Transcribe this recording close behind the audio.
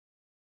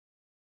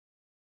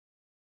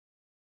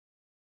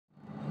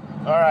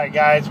Alright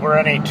guys, we're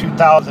in a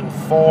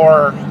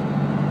 2004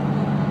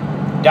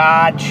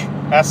 Dodge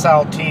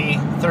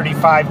SLT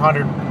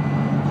 3500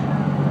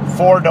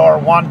 4-door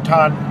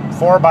 1-ton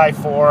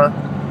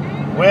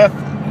 4x4 with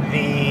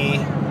the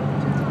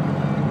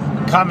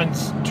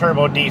Cummins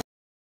turbo diesel.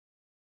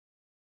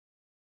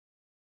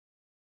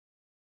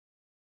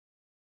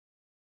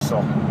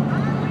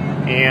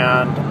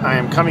 And I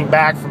am coming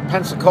back from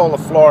Pensacola,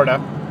 Florida.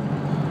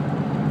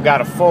 Got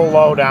a full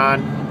load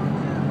on.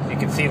 You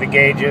can see the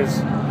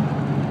gauges.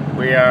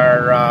 We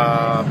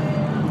are,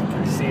 you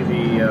can see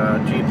the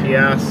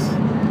GPS.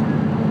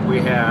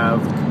 We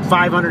have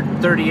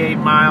 538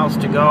 miles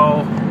to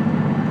go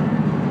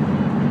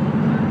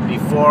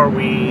before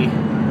we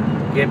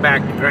get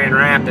back to Grand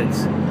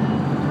Rapids.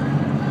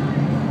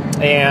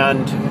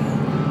 And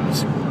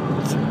it's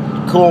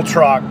a cool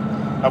truck.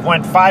 I've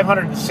went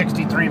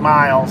 563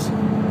 miles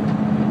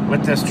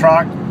with this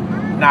truck,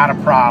 not a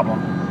problem.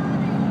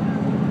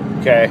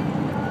 Okay.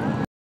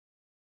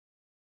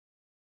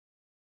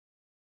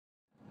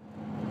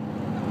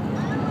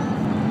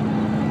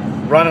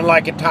 Running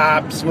like a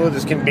top, smooth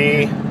as can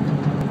be.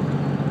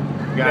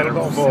 Got a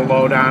full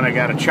load on. I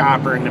got a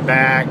chopper in the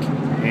back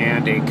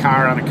and a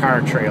car on a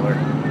car trailer.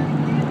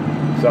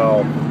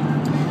 So,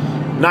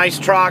 nice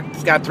truck.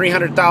 It's got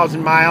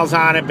 300,000 miles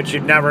on it, but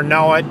you'd never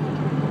know it.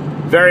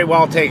 Very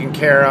well taken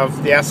care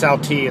of. The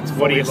SLT, it's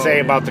what do you say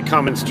about the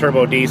Cummins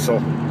turbo diesel?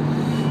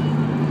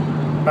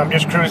 I'm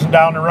just cruising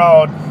down the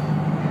road,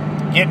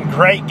 getting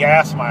great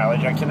gas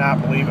mileage. I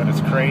cannot believe it.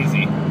 It's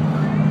crazy.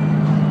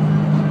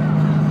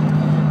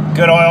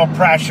 Good oil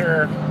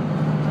pressure.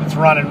 It's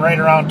running right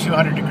around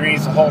 200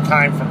 degrees the whole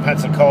time from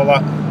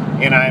Pensacola.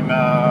 And I'm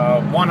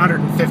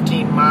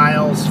 115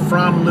 miles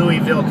from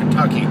Louisville,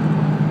 Kentucky.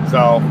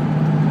 So,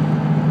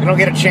 you don't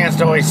get a chance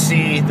to always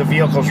see the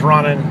vehicles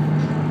running,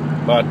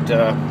 but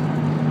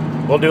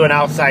we'll do an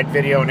outside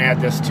video and add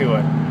this to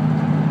it.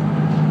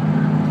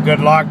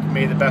 Good luck.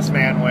 May the best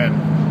man win.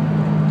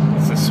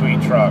 It's a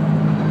sweet truck.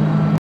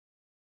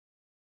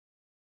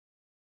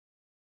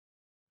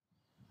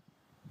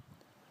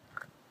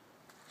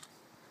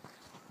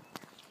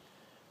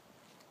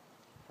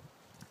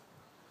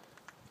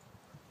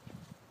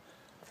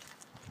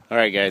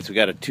 Alright guys, we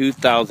got a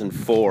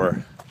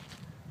 2004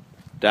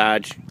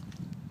 Dodge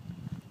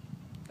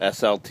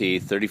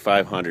SLT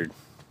 3500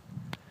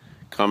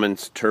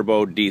 Cummins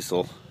turbo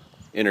diesel,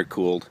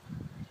 intercooled,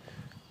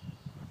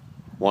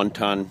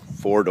 1-ton,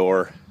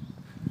 4-door,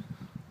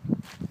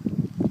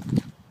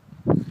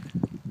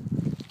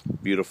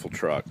 beautiful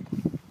truck.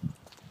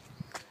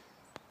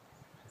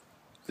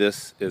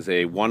 This is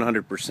a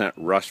 100%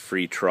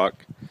 rust-free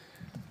truck.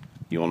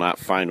 You will not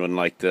find one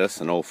like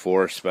this, an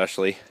 04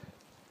 especially.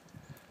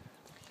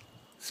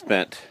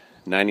 Spent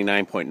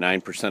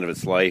 99.9% of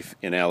its life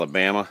in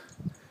Alabama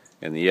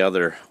and the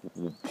other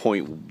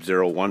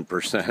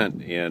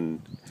 0.01%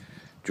 in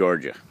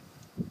Georgia.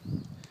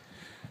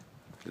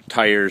 The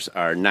tires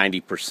are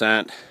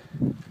 90%.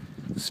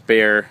 The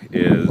spare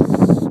is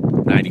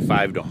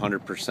 95 to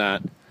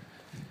 100%.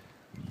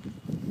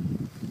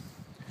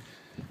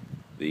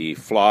 The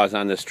flaws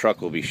on this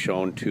truck will be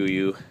shown to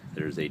you.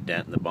 There's a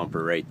dent in the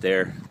bumper right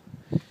there.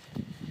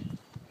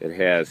 It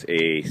has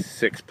a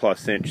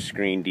 6+ inch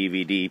screen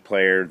DVD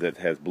player that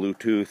has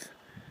Bluetooth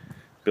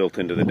built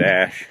into the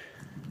dash.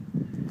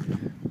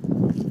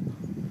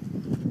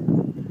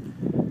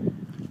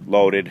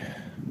 Loaded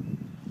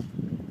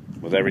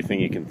with everything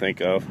you can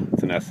think of.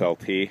 It's an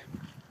SLT.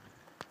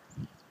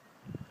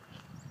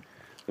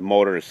 The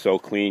motor is so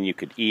clean you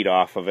could eat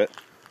off of it.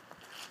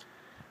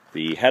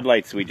 The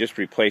headlights, we just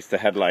replaced the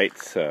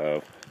headlights.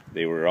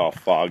 They were all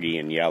foggy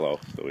and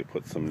yellow, so we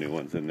put some new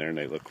ones in there and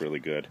they look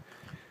really good.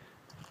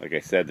 Like I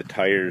said, the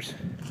tires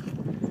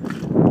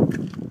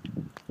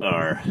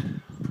are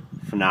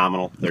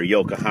phenomenal. They're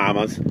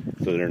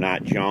Yokohamas, so they're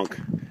not junk.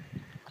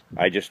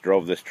 I just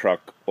drove this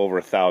truck over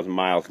 1,000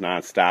 miles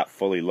non-stop,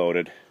 fully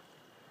loaded,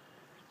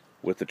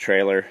 with the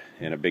trailer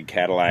and a big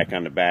Cadillac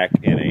on the back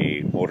and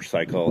a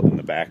motorcycle in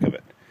the back of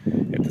it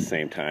at the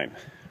same time.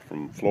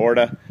 From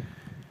Florida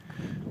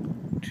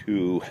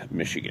to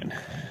Michigan.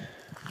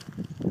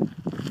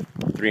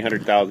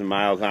 300,000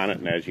 miles on it,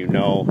 and as you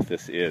know,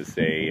 this is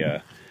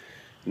a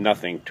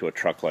nothing to a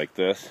truck like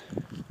this.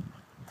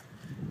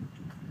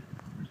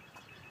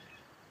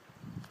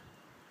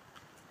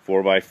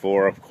 Four by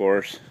four, of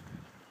course.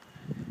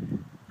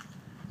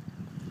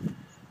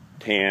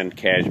 Tan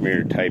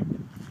cashmere type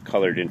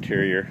colored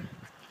interior.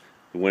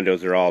 The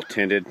windows are all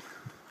tinted.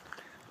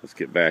 Let's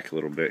get back a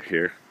little bit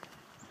here.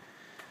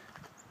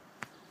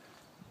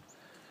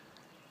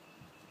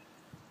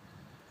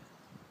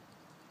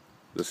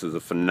 This is a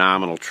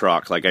phenomenal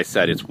truck. Like I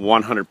said, it's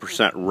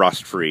 100%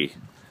 rust free.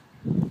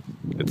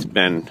 It's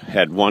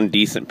had one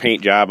decent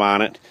paint job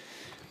on it.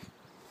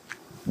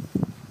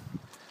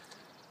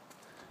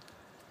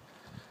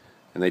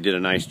 And they did a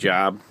nice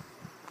job.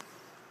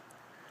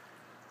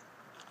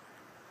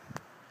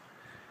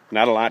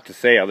 Not a lot to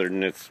say other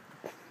than it's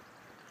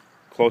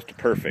close to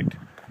perfect.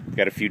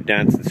 Got a few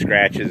dents and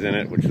scratches in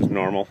it, which is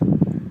normal.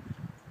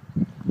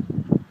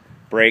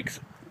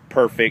 Brakes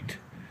perfect.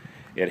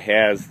 It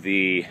has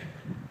the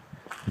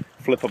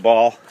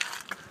flip-a-ball,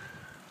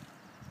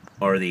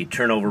 or the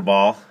turnover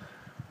ball,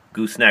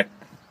 gooseneck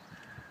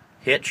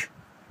hitch.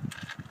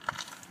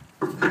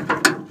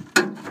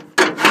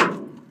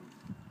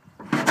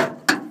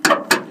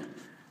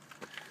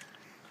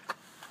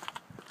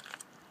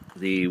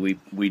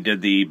 We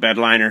did the bed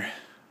liner,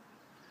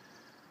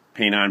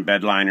 paint on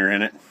bed liner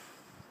in it.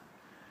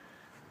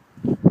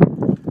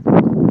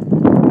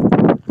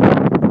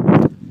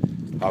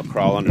 I'll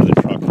crawl under the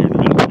truck here in a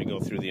minute. Let me go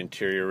through the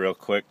interior real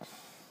quick.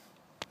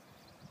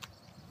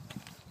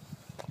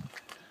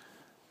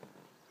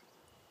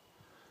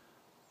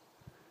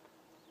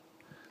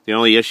 The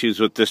only issues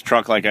with this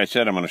truck, like I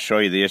said, I'm going to show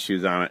you the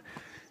issues on it.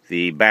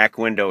 The back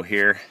window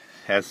here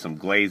has some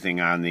glazing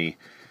on the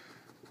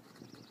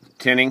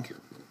tinning,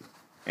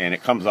 and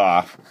it comes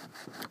off,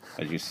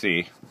 as you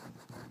see.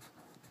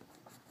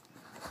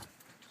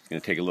 It's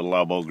going to take a little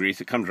elbow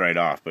grease. It comes right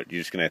off, but you're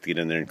just going to have to get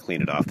in there and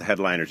clean it off. The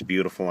headliner's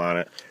beautiful on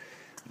it.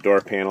 The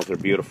door panels are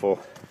beautiful.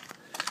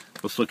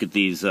 Let's look at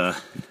these. Like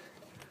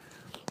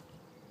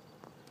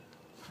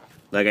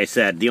I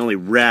said, the only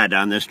red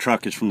on this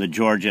truck is from the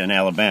Georgia and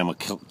Alabama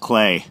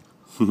clay.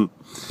 The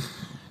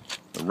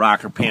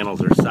rocker panels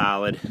are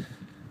solid.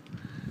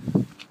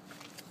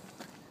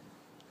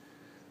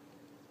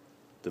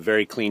 It's a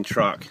very clean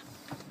truck.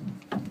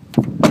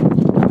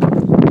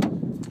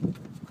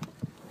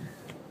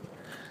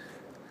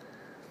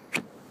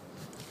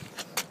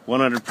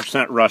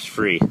 %100% rust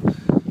free.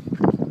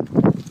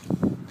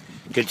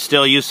 Could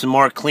still use some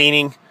more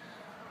cleaning.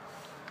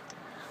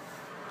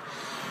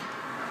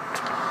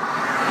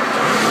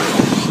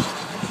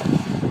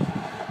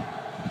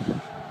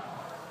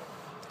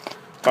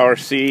 Power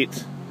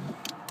seats.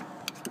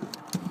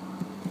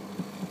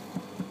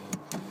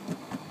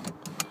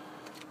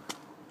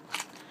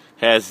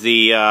 Has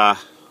the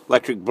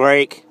electric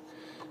brake.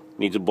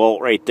 Needs a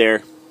bolt right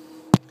there.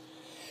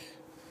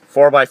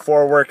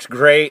 4x4 works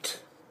great.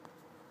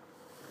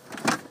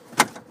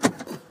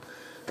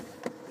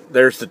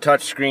 There's the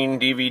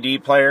touchscreen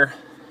DVD player.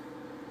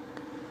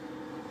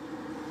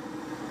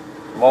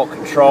 Remote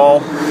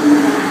control.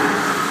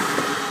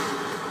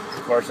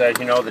 Of course, as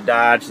you know, the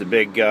Dodge, the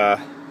big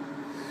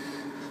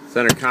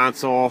center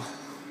console,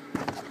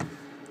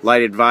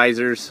 lighted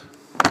visors,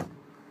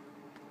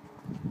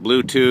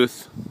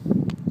 Bluetooth.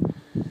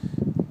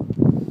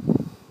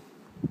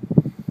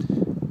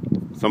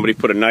 Somebody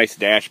put a nice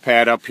dash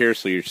pad up here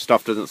so your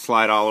stuff doesn't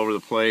slide all over the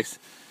place.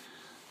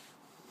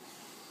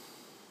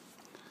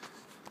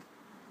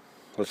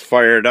 Let's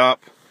fire it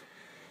up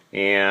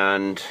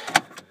and see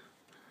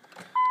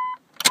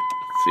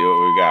what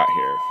we got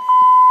here.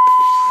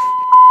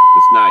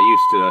 It's not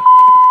used to,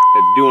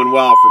 it's doing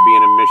well for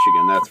being in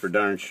Michigan, that's for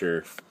darn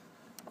sure.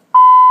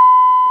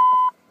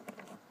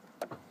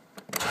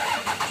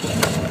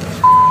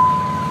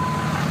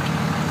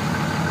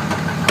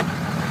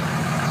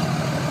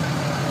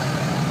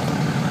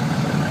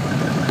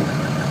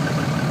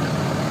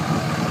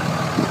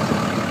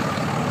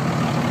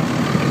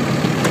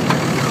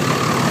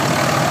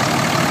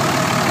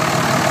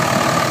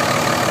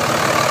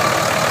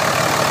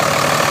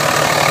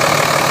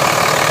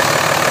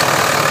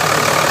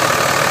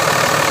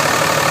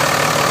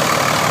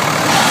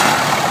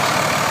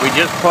 We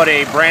just put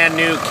a brand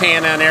new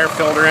Can-Am air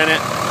filter in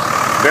it.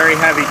 Very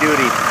heavy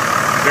duty.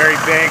 Very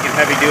big and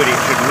heavy duty.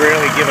 It should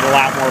really give it a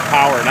lot more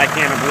power. And I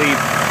can't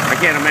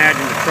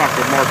imagine the truck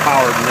with more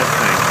power than this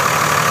thing.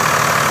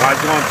 While I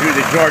was going through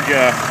the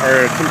Georgia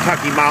or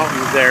Kentucky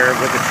mountains there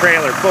with the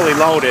trailer fully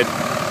loaded,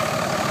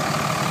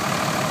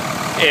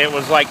 it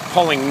was like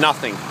pulling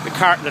nothing.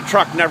 The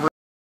truck never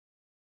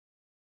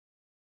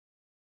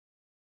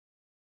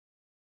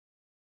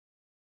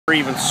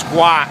even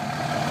squat.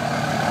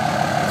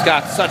 It's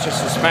got such a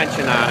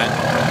suspension on it.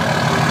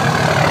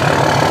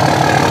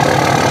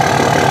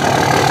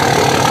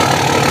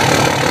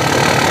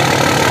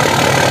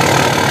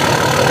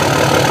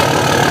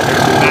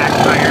 There's the back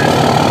tires.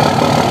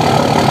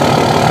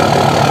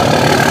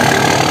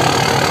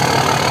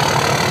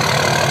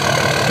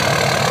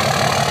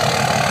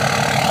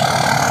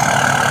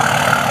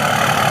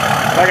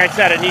 Like I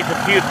said, it needs a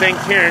few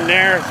things here and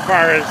there as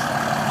far as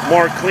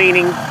more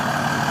cleaning,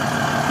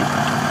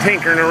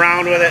 tinkering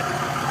around with it.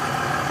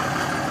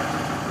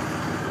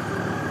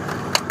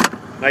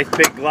 Nice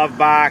big glove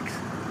box.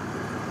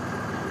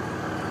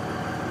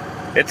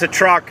 It's a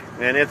truck,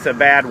 and it's a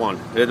bad one.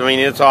 I mean,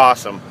 it's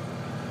awesome.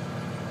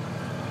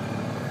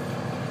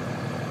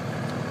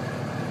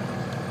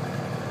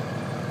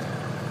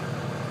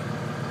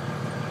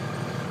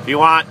 If you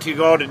want to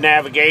go to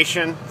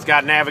navigation, it's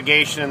got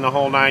navigation in the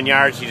whole 9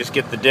 yards. You just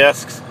get the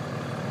discs.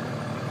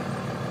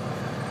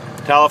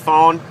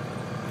 Telephone.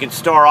 You can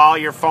store all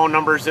your phone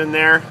numbers in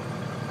there.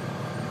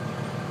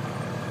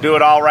 Do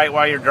it all right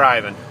while you're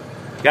driving.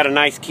 Got a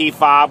nice key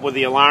fob with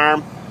the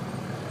alarm.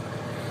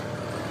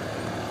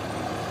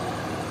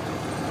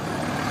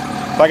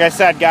 Like I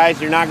said, guys,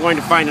 you're not going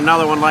to find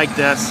another one like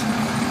this.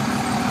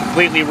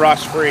 Completely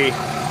rust free.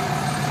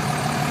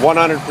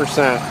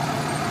 100%.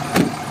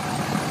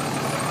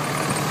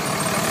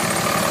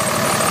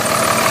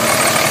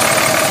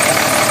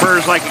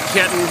 purrs like a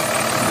kitten,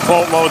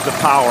 boatloads of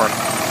power.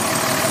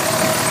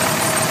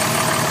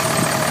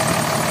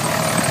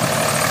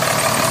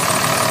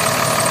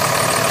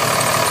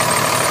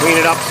 Clean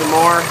it up some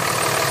more.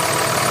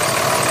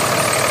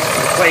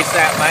 Replace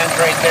that lens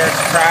right there,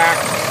 it's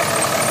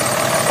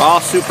cracked.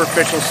 All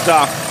superficial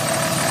stuff.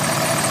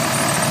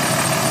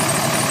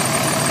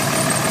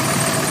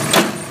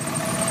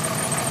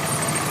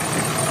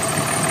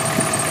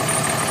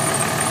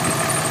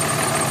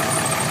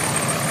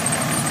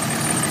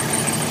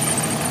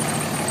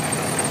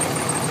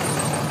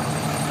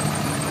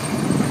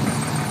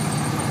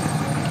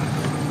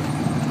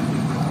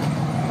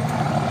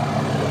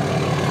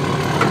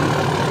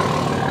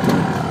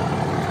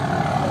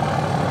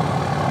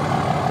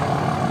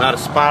 Not a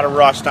spot of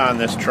rust on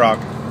this truck.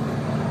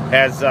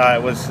 As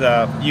it was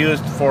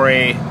used for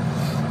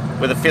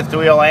with a fifth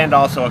wheel and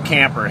also a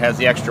camper. It has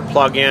the extra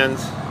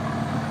plug-ins.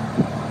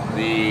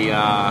 The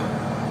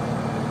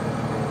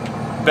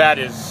bed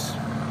is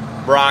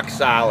rock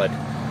solid.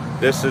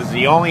 This is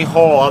the only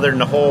hole, other than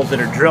the holes that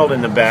are drilled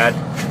in the bed,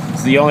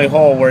 it's the only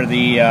hole where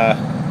the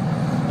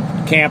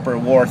camper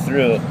wore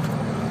through.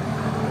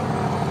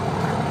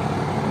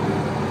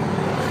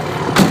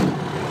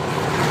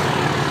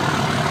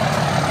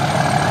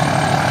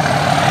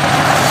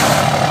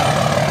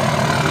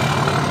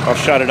 I'll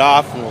shut it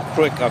off and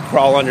I'll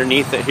crawl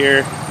underneath it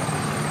here,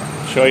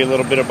 show you a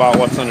little bit about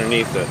what's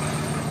underneath it.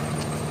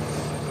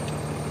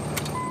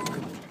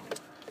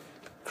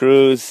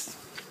 Cruise,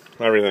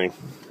 everything.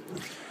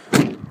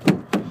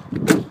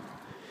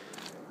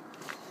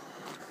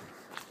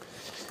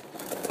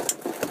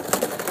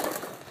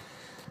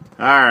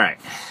 Alright,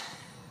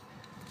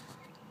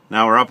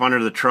 now we're up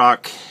under the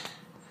truck.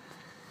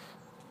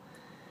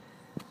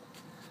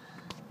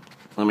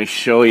 Let me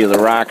show you the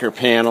rocker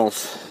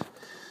panels.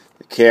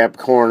 Cab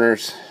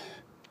corners.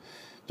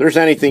 If there's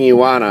anything you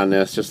want on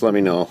this, just let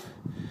me know.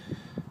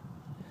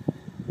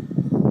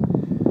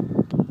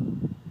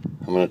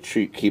 I'm going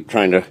to keep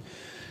trying to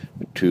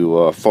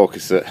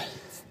focus it.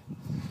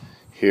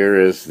 Here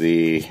is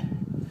the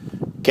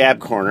cab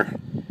corner.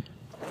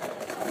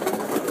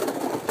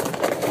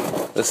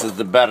 This is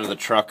the bed of the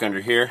truck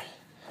under here.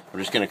 I'm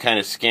just going to kind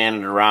of scan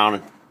it around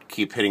and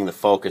keep hitting the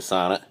focus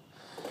on it.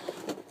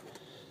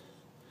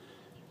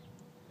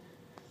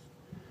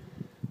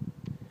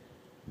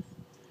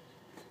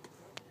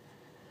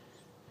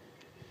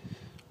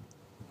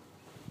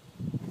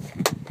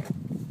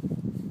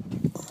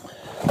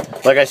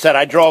 Like I said,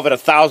 I drove it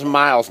 1,000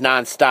 miles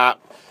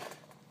non-stop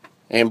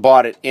and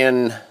bought it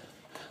in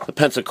the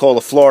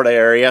Pensacola, Florida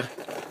area.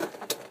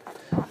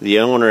 The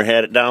owner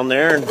had it down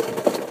there and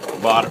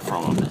bought it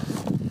from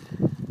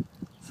him.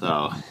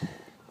 So,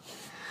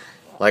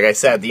 like I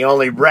said, the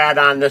only red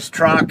on this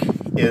truck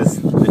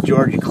is the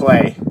Georgia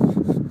clay.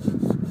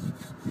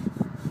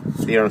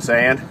 See what I'm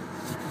saying?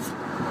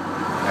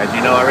 As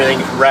you know,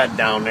 everything's red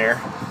down there.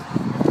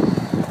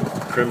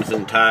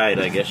 Crimson Tide,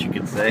 I guess you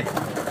could say.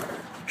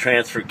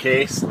 Transfer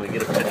case. Let me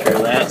get a picture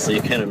of that so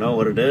you kind of know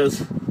what it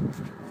is.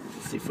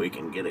 Let's see if we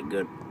can get it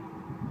good.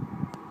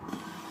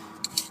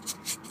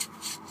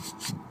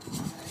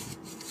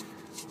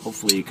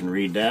 Hopefully you can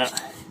read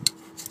that.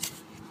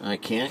 I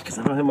can't because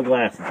I don't have my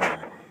glasses on.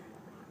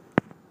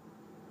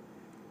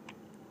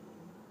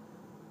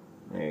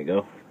 There you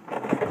go.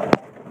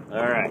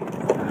 Alright.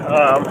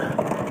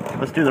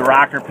 Let's do the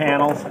rocker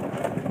panels.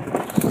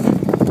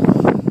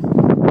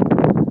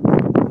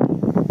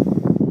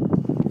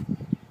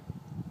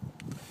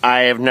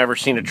 I have never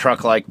seen a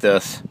truck like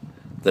this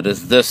that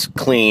is this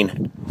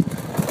clean.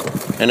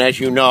 And as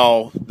you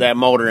know, that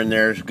motor in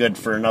there is good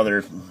for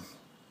another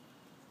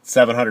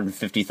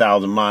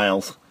 750,000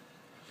 miles.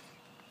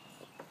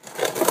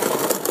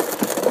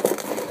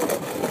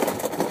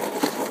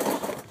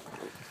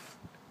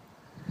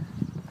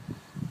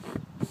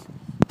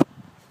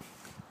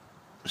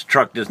 This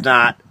truck does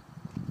not,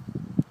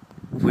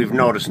 we've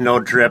noticed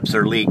no drips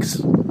or leaks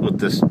with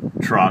this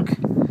truck.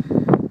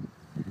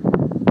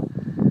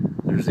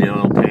 There's the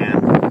oil pan.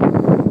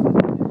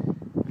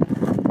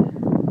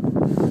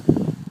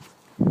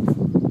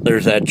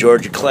 There's that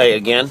Georgia clay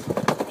again.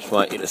 Just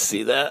want you to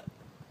see that.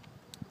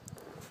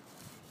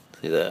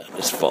 See that? It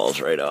just falls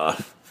right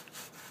off.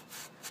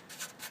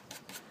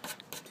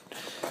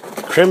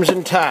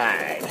 Crimson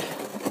Tide.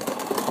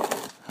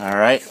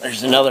 Alright,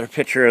 there's another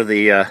picture of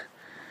the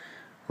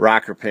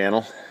rocker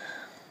panel.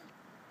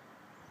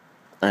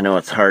 I know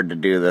it's hard to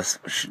do this.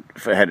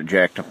 If I had it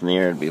jacked up in the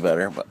air, it'd be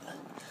better, but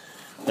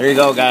there you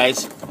go,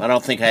 guys. I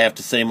don't think I have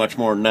to say much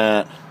more than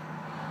that.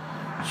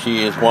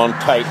 She is one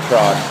tight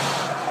truck.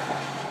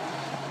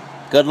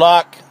 Good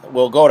luck.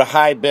 We'll go to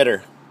high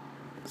bidder.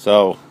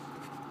 So,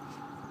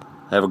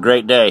 have a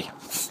great day.